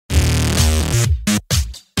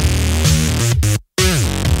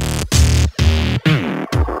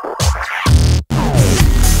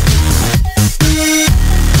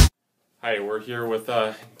here with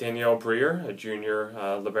Danielle Breeher, a junior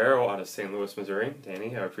libero out of St. Louis, Missouri.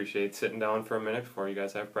 Danny, I appreciate sitting down for a minute before you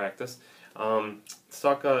guys have practice. Let's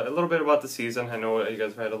talk a little bit about the season. I know you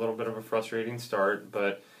guys have had a little bit of a frustrating start,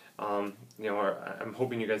 but I'm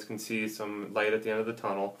hoping you guys can see some light at the end of the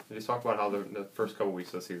tunnel. Just talk about how the first couple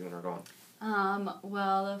weeks of the season are going.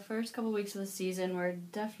 Well, the first couple weeks of the season were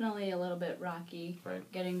definitely a little bit rocky. Right.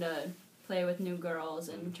 Getting to play with new girls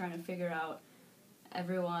and trying to figure out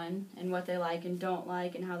everyone and what they like and don't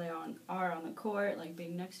like and how they are on the court, like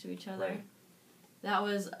being next to each other. Right. That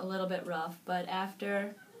was a little bit rough, but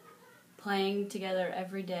after playing together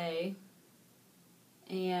every day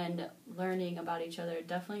and learning about each other, it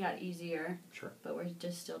definitely got easier. Sure. But we're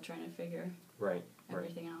just still trying to figure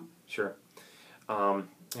everything out. Sure.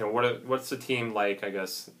 What's the team like, I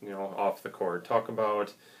guess, off the court? Talk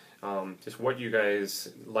about just what you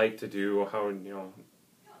guys like to do, how,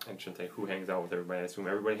 I shouldn't say who hangs out with everybody. I assume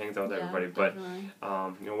everybody hangs out with everybody. But,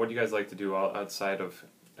 what do you guys like to do outside of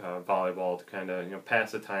volleyball to kind of,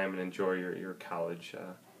 pass the time and enjoy your college,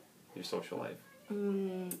 your social life?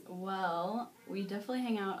 Well, we definitely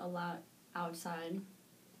hang out a lot outside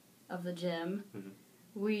of the gym. Mm-hmm.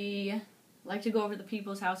 We like to go over to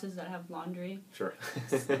people's houses that have laundry. Sure.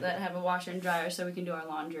 That have a washer and dryer so we can do our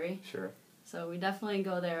laundry. Sure. So we definitely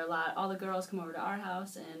go there a lot. All the girls come over to our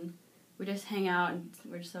house and we just hang out and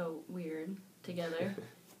we're so weird together.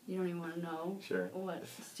 You don't even want to know what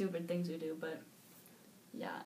stupid things we do, but yeah.